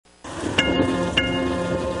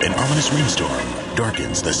An ominous rainstorm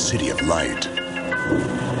darkens the city of light.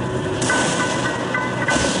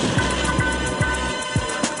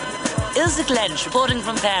 Ilse Glench reporting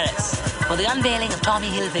from Paris for the unveiling of Tommy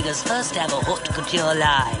Hilfiger's first ever haute couture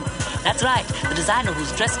line. That's right, the designer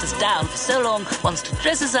who's dressed us down for so long wants to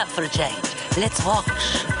dress us up for a change. Let's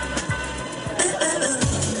watch.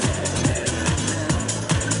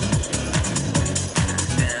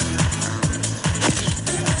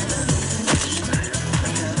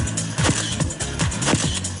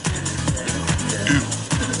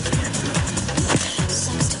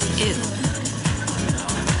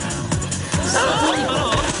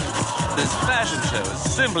 This fashion show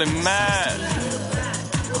is simply mad.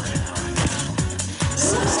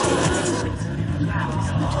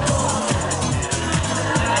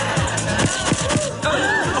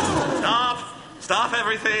 Stop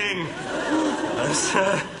everything.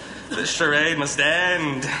 This charade must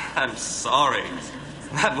end. I'm sorry.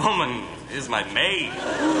 That woman is my maid.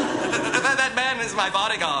 That man is my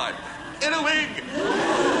bodyguard. In a wig.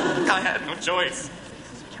 I had no choice.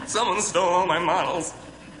 Someone stole all my models.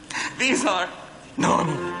 These are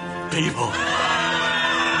normal people.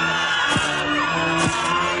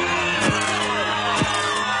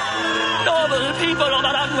 Normal people on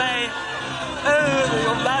the runway. Oh,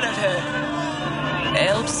 humanity.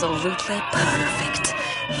 Absolutely perfect.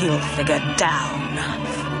 He'll figure down.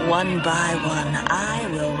 One by one, I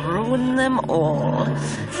will ruin them all.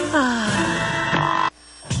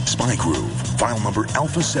 Spy Crew, file number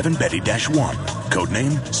Alpha 7 Betty-1.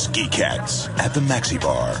 Codename Ski Cats. At the Maxi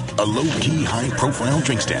Bar, a low-key, high-profile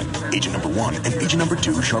drink stand. Agent number 1 and Agent number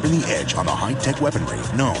 2 sharpen the edge on the high-tech weaponry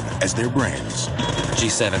known as their brands.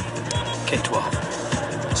 G7. K12.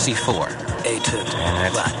 C4. A2.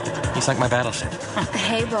 Damn it. He's like my battleship.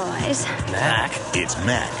 Hey, boys. Mac. It's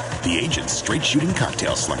Mac, the agent's straight-shooting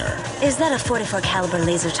cocktail slinger. Is that a .44 caliber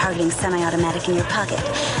laser targeting semi-automatic in your pocket?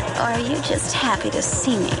 Or are you just happy to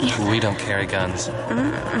see me? We don't carry guns.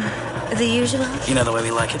 The usual? You know the way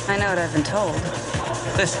we like it. I know what I've been told.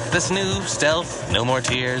 This new stealth, no more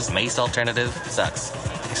tears, mace alternative sucks.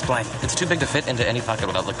 Explain. It's too big to fit into any pocket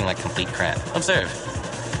without looking like complete crap. Observe.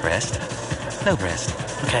 Breast. No breast.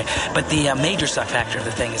 Okay, but the major suck factor of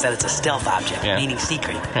the thing is that it's a stealth object, Yeah. meaning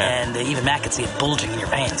secret. Yeah. And even Mac could see it bulging in your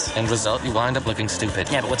pants. End result, you wind up looking stupid.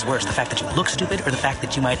 Yeah, but what's worse, the fact that you look stupid or the fact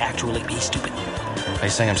that you might actually be stupid? Are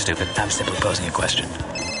you saying I'm stupid? I'm simply posing a question.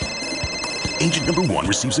 Agent number 1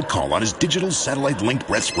 receives a call on his digital satellite-linked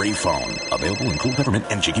breath spray phone. Available in cool peppermint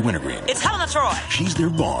and cheeky wintergreen. It's Helena Troy. She's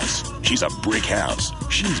their boss. She's a brick house.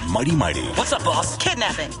 She's mighty. What's up, boss?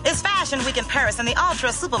 Kidnapping. It's Fashion Week in Paris, and the ultra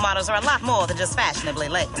supermodels are a lot more than just fashionably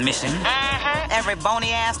late. Missing? Every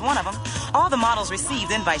bony-assed one of them. All the models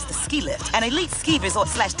received invites to ski lift, an elite ski resort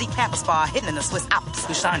 / deep pamper spa hidden in the Swiss Alps.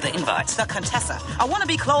 Who signed the invites? The Contessa, a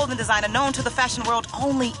wannabe clothing designer known to the fashion world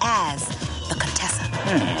only as the Contessa.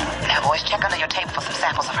 Now, boys, check under your table for some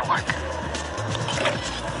samples of her work.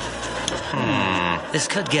 This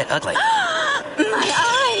could get ugly. My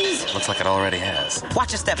eyes! Looks like it already has.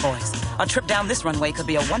 Watch your step, boys. A trip down this runway could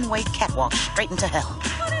be a one-way catwalk straight into hell.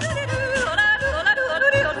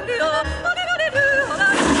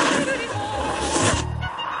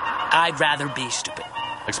 I'd rather be stupid.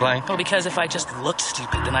 Explain. Well, because if I just looked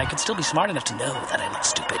stupid, then I could still be smart enough to know that I look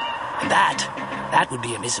stupid. And that would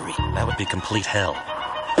be a misery. That would be complete hell.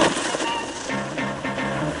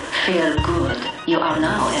 Feel good. You are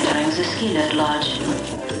now entering the ski lift lodge.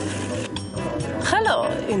 Hello,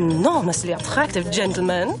 enormously attractive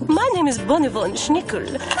gentlemen. My name is Bonnie von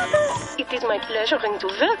Schnickel. It is my pleasure to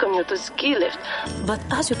welcome you to ski lift. But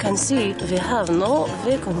as you can see, we have no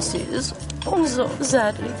vacancies. So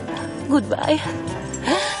sadly, goodbye.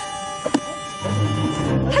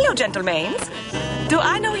 Hello, gentlemen. Do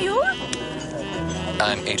I know you?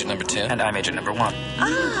 I'm agent number 2. And I'm agent number 1.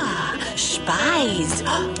 Spies.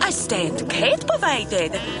 I stand Kate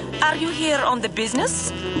provided. Are you here on the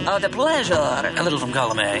business or the pleasure? A little from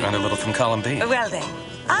column A. And a little from column B. Well then,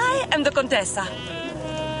 I am the Contessa.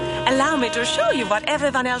 Allow me to show you what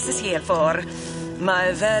everyone else is here for.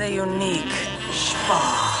 My very unique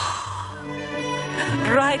spa.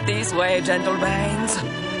 Right this way, gentlemen.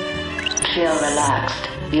 Feel relaxed.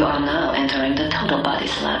 You are now entering the total body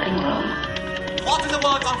slapping room. What in the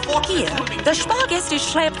world on 14? Here, the spa guest is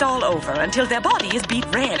slapped all over until their body is beat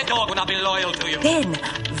red. The dog will not be loyal to you. Then,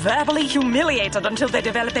 verbally humiliated until they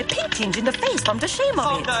develop a pink tinge in the face from the shame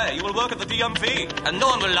of it. Someday you will work at the DMV, and no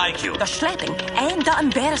one will like you. The slapping and the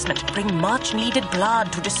embarrassment bring much-needed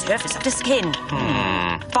blood to the surface of the skin.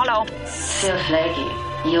 Follow. Feel flaky.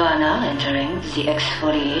 You are now entering the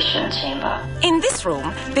exfoliation chamber. In this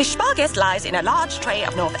room, the spa guest lies in a large tray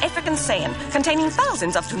of North African sand containing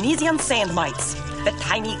thousands of Tunisian sand mites. The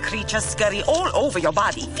tiny creatures scurry all over your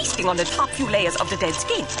body, feasting on the top few layers of the dead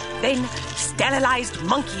skin. Then, sterilized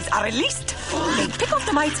monkeys are released. They pick off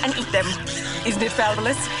the mites and eat them. Isn't it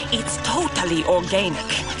fabulous? It's totally organic.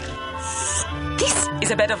 This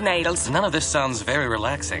is a bed of nails. None of this sounds very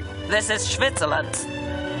relaxing. This is Switzerland.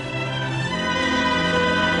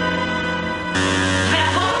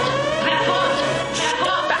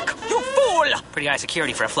 Pretty high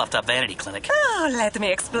security for a fluffed-up vanity clinic. Oh, let me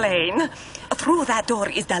explain. Through that door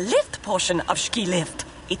is the lift portion of Ski Lift.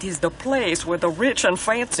 It is the place where the rich and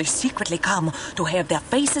fancy secretly come to have their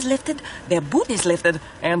faces lifted, their booties lifted,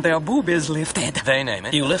 and their boobies lifted. They name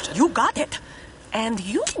it. You lift it. You got it. And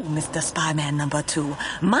you, Mr. Spyman number 2,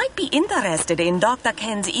 might be interested in Dr.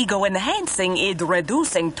 Ken's ego-enhancing,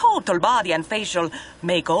 id-reducing, total body and facial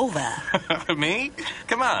makeover. Me?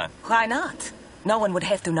 Come on. Why not? No one would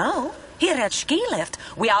have to know. Here at Ski Lift,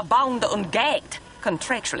 we are bound and gagged,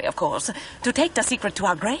 contractually, of course, to take the secret to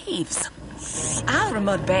our graves. Our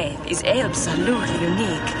mud bath is absolutely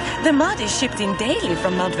unique. The mud is shipped in daily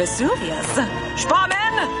from Mount Vesuvius.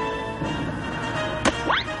 Sparman!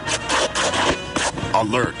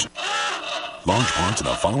 Alert! Large parts of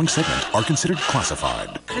the following segment are considered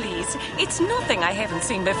classified. Please, it's nothing I haven't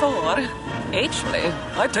seen before. Actually,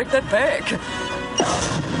 I take that back.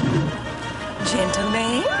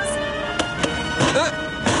 Gentlemen?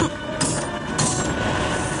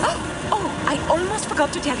 Oh, I almost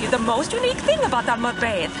forgot to tell you the most unique thing about our mud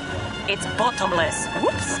bath. It's bottomless.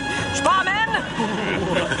 Whoops. Sparman!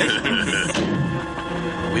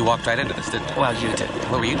 We walked right into this, didn't we? Well, you did.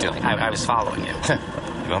 What were you doing? I was following you.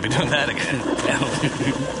 You won't be doing that again.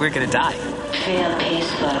 We're gonna die. Feel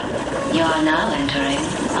peaceful. You are now entering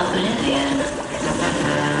oblivion.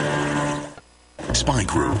 Spy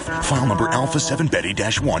Groove, file number Alpha 7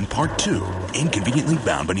 Betty-1, Part 2. Inconveniently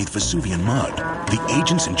bound beneath Vesuvian mud. The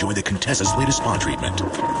agents enjoy the Contessa's latest spa treatment.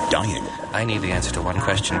 Dying. I need the answer to one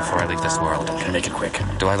question before I leave this world. Can make it quick.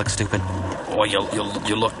 Do I look stupid? Or you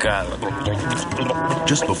look,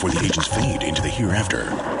 Just before the agents fade into the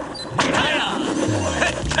hereafter.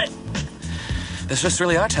 This just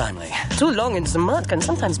really are timely. Too long in the mud can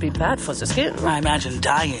sometimes be bad for the skin. I imagine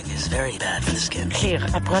dying is very bad for the skin. Here,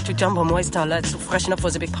 I brought you Jumbo Moist towelettes to freshen up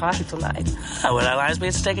for the big party tonight. Will our lives be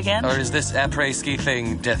at stake again? Or is this après-ski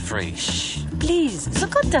thing death-free? Shh, please. The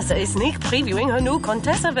Contessa is sneak previewing her new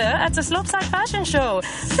Contessa wear at the Slopeside Fashion Show.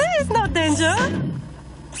 There is no danger.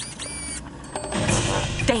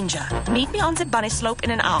 Danger. Meet me on the bunny slope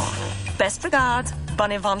in an hour. Best regards,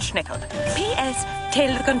 Bunny von Schnickel. P.S.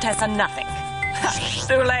 Tell the Contessa nothing.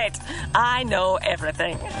 Too late. I know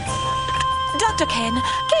everything. Dr. Ken,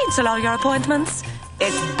 cancel all your appointments.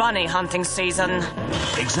 It's bunny hunting season.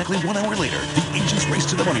 Exactly 1 hour later, the agents race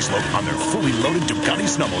to the bunny slope on their fully loaded Ducati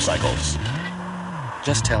snowmocycles.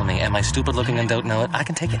 Just tell me, am I stupid looking and don't know it? I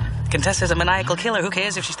can take it. Contessa's a maniacal killer. Who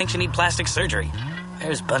cares if she thinks you need plastic surgery?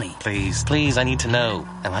 Where's Bunny? Please, I need to know.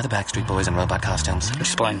 Am I the Backstreet Boys in robot costumes?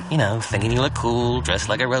 Explain. You know, thinking you look cool, dressed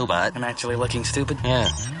like a robot. I'm actually looking stupid? Yeah.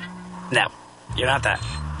 No, you're not that.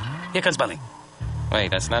 Here comes Bunny. Wait,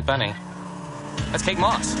 that's not Bunny. That's Kate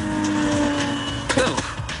Moss. Ooh.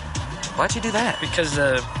 Why'd you do that? Because,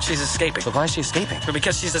 she's escaping. But why is she escaping?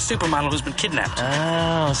 Because she's a supermodel who's been kidnapped.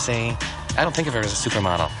 Oh, see. I don't think of her as a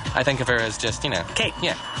supermodel. I think of her as just, Kate.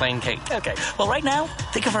 Yeah, plain Kate. Okay. Well, right now,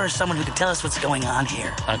 think of her as someone who can tell us what's going on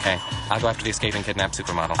here. Okay. I'll go after the escaping kidnapped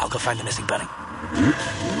supermodel. I'll go find the missing Bunny.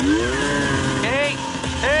 Hey!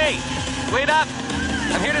 Hey! Wait up!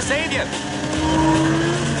 I'm here to save you!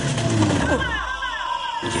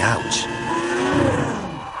 Youch.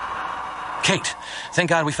 Kate, thank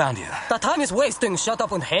God we found you. The time is wasting. Shut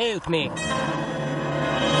up and help me.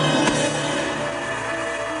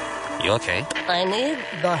 You okay? I need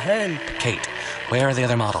the help. Kate, where are the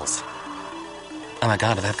other models? Oh my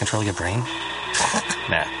God, do they have control of your brain?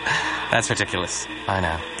 Nah, that's ridiculous. I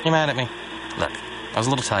know. You're mad at me? Look, I was a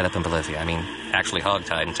little tied up in Bolivia. I mean, actually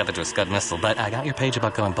hog-tied and tethered to a Scud missile, but I got your page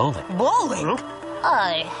about going bowling. Bowling?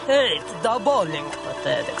 I hate the bowling.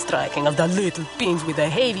 Pathetic striking of the little pins with the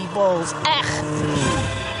heavy balls. Ech!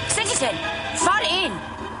 Citizen, fall in.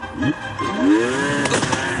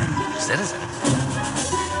 Citizen?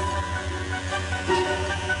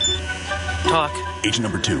 Talk. Agent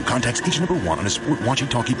number 2 contacts agent number 1 on a sport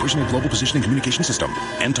walkie-talkie personal global positioning communication system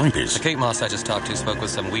and timepiece. The Kate Moss I just talked to spoke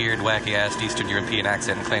with some weird, wacky-ass Eastern European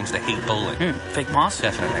accent and claims to hate bowling. Fake Moss?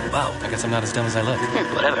 Definitely. Wow. I guess I'm not as dumb as I look.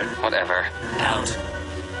 Whatever. Whatever. Out.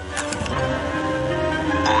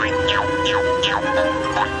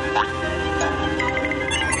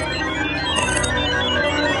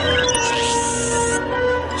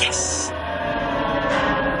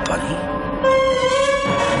 Bunny.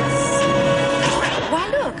 Why,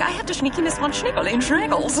 look, I have the sneaky Miss Von Schnickel in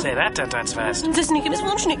shackles. Say that 10 times fast. The sneaky Miss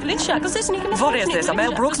Von Schnickel in shackles. The sneaky Miss What Von is this, a Schnickel Mel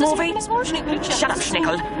in Brooks shackles. The movie? sneaky Miss Von Schnickel in Shut up,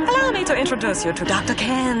 shackles. Schnickel. Allow me to introduce you to Dr.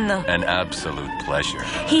 Ken. An absolute pleasure.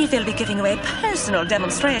 He will be giving you a personal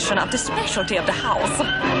demonstration of the specialty of the house.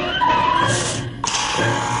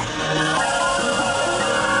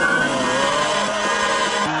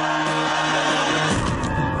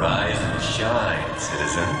 Rise and shine,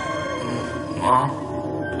 citizen.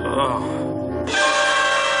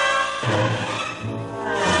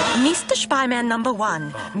 Mr. Spyman number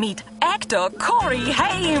 1, meet actor Corey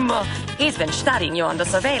Haim. He's been studying you on the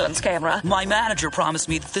surveillance camera. My manager promised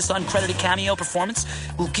me that this uncredited cameo performance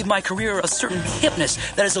will give my career a certain hipness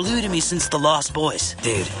that has eluded me since The Lost Boys.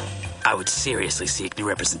 Dude, I would seriously seek new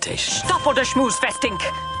representation. Stop all the schmooze festing.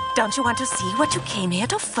 Don't you want to see what you came here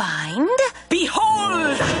to find?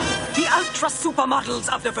 Behold! The ultra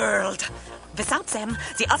supermodels of the world. Without them,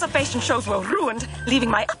 the other fashion shows were ruined,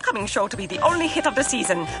 leaving my upcoming show to be the only hit of the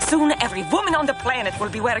season. Soon, every woman on the planet will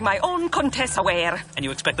be wearing my own Contessa wear. And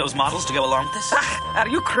you expect those models to go along with this? Are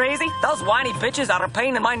you crazy? Those whiny bitches are a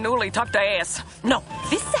pain in my newly tucked ass. No,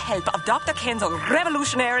 with the help of Dr. Ken's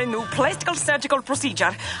revolutionary new plastical surgical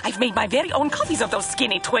procedure, I've made my very own copies of those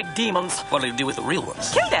skinny twig demons. What'll you do with the real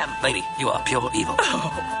ones? Kill them. Lady, you are pure evil.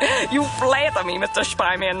 You flatter me, Mr.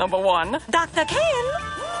 Spyman number 1. Dr. Ken.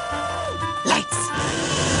 Lights.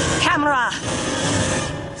 Camera.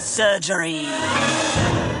 Surgery.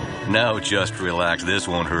 Now just relax. This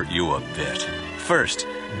won't hurt you a bit. First,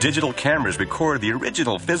 digital cameras record the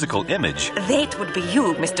original physical image. That would be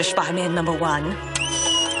you, Mr. Spyman number 1.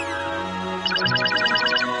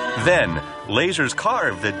 Then, lasers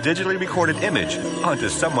carve the digitally recorded image onto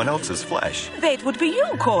someone else's flesh. That would be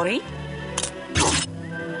you, Corey.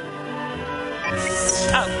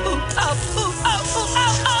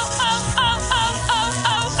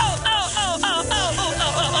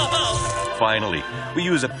 Finally, we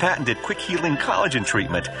use a patented quick-healing collagen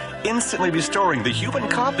treatment, instantly restoring the human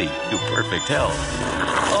copy to perfect health.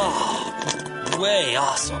 Oh, way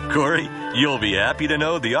awesome. Corey, you'll be happy to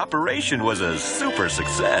know the operation was a super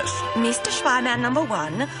success. Mr. Spyman number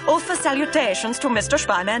 1 offers salutations to Mr.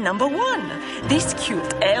 Spyman number 1. This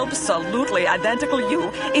cute, absolutely identical you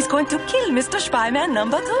is going to kill Mr. Spyman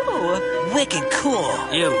number 2. Wicked cool.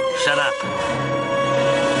 You, shut up.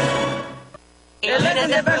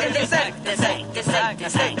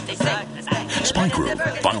 Spy Crew,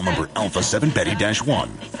 file number Alpha 7 Betty-1,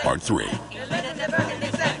 Part 3.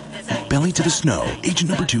 Belly to the snow, Agent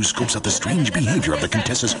number 2 scopes out the strange behavior of the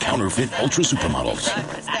Contessa's counterfeit ultra supermodels.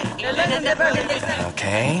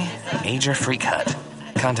 Okay. Age or freak hut.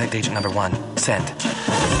 Contact agent number 1. Send.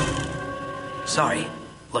 Sorry.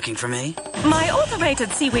 Looking for me? My automated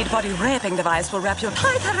seaweed body wrapping device will wrap you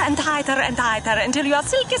tighter and tighter and tighter until you are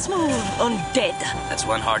silky smooth and dead. That's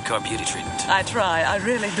one hardcore beauty treatment. I try, I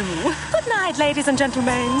really do. Good night, ladies and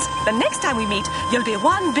gentlemen. The next time we meet, you'll be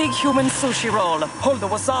one big human sushi roll. Hold the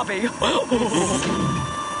wasabi.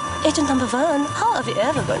 Agent number 1, how are we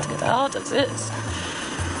ever going to get out of this?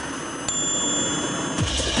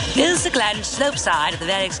 Here's the Glen Slopeside, the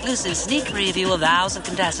very exclusive sneak review of the House of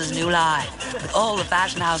Contessa's new line. With all the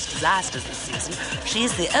fashion house disasters this season,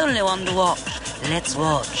 she's the only one to watch. Let's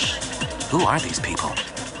watch. Who are these people?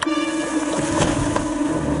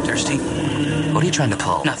 Thirsty? What are you trying to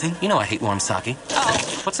pull? Nothing. You know I hate warm sake.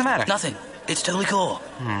 Oh. What's the matter? Nothing. It's totally cool.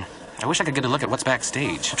 I wish I could get a look at what's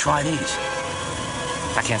backstage. Try these.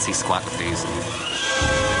 I can't see squat with these.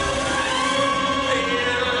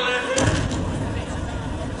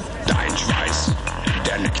 Dein Schweiß,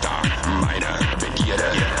 der Nektar meiner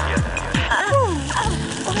Begierde.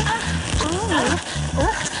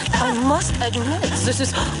 I must admit, this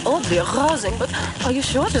is oddly arousing, but are you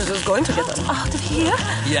sure this is going to get us out of here?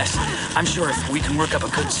 Yes. I'm sure if we can work up a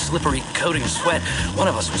good slippery coating of sweat, one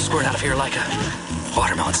of us will squirt out of here like a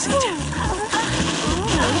watermelon seed.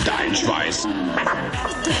 Dein Schweiß.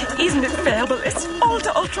 Isn't it fabulous? All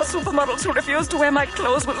the ultra supermodels who refuse to wear my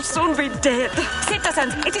clothes will soon be dead.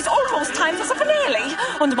 Citizens, it is almost time for the finale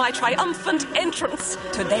and my triumphant entrance.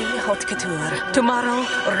 Today, haute couture. Tomorrow,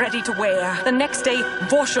 ready to wear. The next day,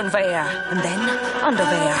 wash and wear. And then,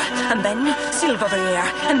 underwear. And then, silverware.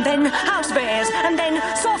 And then, housewares. And then,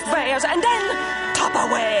 softwares. And then,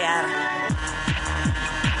 Tupperware.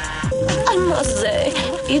 I must say,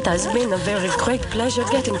 it has been a very great pleasure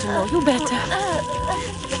getting to know you better.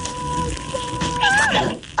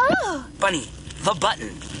 Bunny, the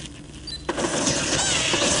button.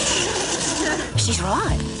 She's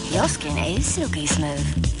right. Your skin is silky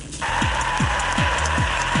smooth.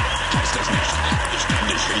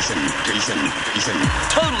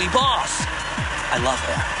 Totally boss. I love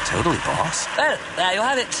her. Totally, boss. Well, there you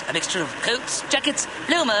have it. A mixture of coats, jackets,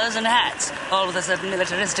 bloomers, and hats. All with a certain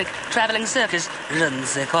militaristic traveling circus. Je ne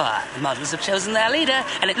sais quoi. The models have chosen their leader,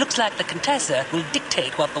 and it looks like the Contessa will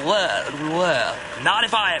dictate what the world will whirl. Not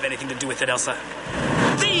if I have anything to do with it, Elsa.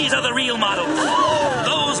 These are the real models.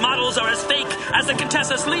 Those models are as fake as the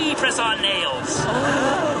Contessa's Lee press-on nails.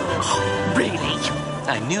 Really?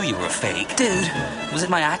 I knew you were fake. Dude, was it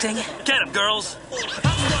my acting? Get them, girls.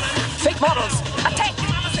 Fake models, attack!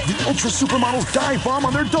 The ultra supermodels dive bomb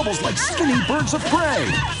on their doubles like skinny birds of prey.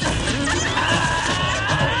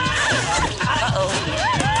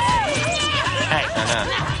 Hey,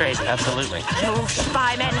 crazy, absolutely. You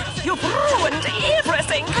spymen, you've ruined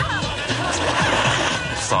everything!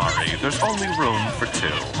 Sorry, there's only room for two.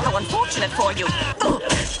 How unfortunate for you.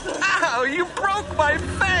 Ow, you broke my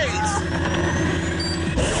face!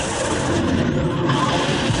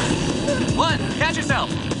 One, catch yourself.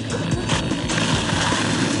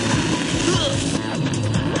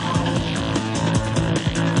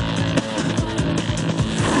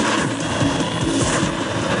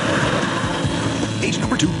 Agent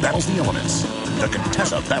number 2 battles the elements. The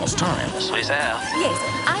Contessa battles time.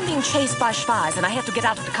 Yes, I'm being chased by spies and I have to get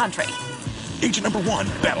out of the country. Agent number 1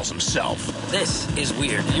 battles himself. This is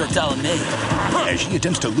weird. You're telling me. As she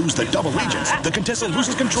attempts to lose the double agents, the Contessa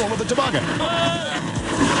loses control of the toboggan.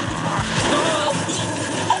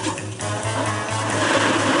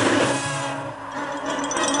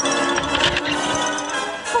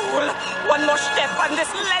 Fool! One more step and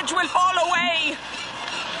this ledge will fall away!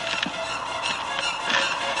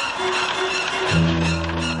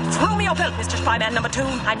 Throw me your belt, Mr. Spyman number 2.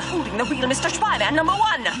 I'm holding the real Mr. Spyman number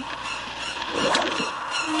 1.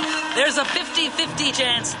 There's a 50-50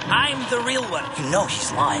 chance I'm the real one. You know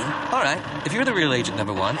he's lying. All right, if you're the real agent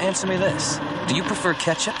number 1, answer me this. Do you prefer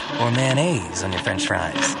ketchup or mayonnaise on your french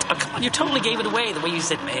fries? Oh, come on, you totally gave it away the way you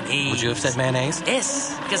said mayonnaise. Would you have said mayonnaise?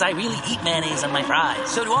 Yes, because I really eat mayonnaise on my fries.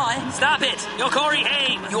 So do I. Stop it! You're Corey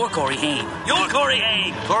Haim! You're Corey Haim. You're Corey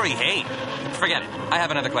Haim! Corey Haim. Forget it. I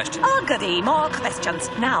have another question. Oh, goody, more questions.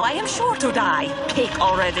 Now I am sure to die. Pick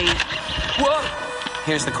already. Whoa!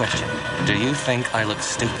 Here's the question. Do you think I look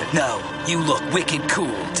stupid? No, you look wicked cool,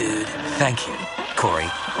 dude. Thank you, Corey.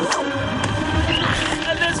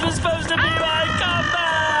 And this was supposed to be my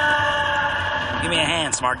comeback! Give me a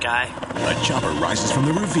hand, smart guy. A chopper rises from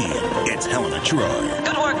the ravine. It's Helena Troy.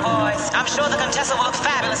 Good work, boys. I'm sure the Contessa will look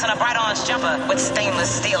fabulous in a bright orange jumper with stainless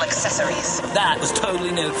steel accessories. That was totally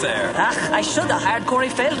no fair. I should have hired Corey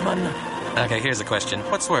Feldman. Okay, here's a question.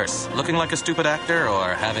 What's worse, looking like a stupid actor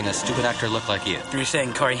or having a stupid actor look like you? Are you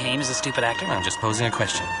saying Corey Haim is a stupid actor? I'm just posing a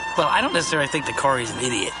question. Well, I don't necessarily think that Corey's an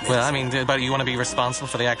idiot. Well, I mean, but you want to be responsible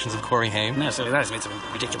for the actions of Corey Haim? No, so that has made some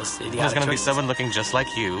ridiculous idiotic There's going to be choices. someone looking just like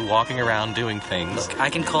you, walking around doing things. Look, I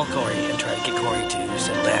can call Corey and try to get Corey to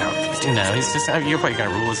settle down. No, he's just, you're probably going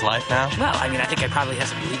to rule his life now? Well, I mean, I think I probably have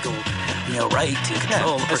some legal, right to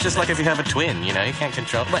control the person. It's just like if you have a twin, you can't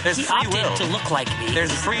control. But there's he free opted will. to look like me.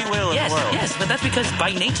 There's free will in the world. Yes, but that's because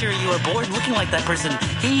by nature you are born looking like that person.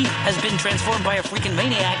 He has been transformed by a freaking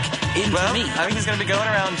maniac into me. I mean, he's going to be going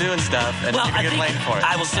around doing stuff, and Well, you're going to get blamed for it.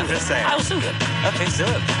 I will sue him. I'm just saying. I will sue him. Okay, sue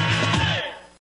him.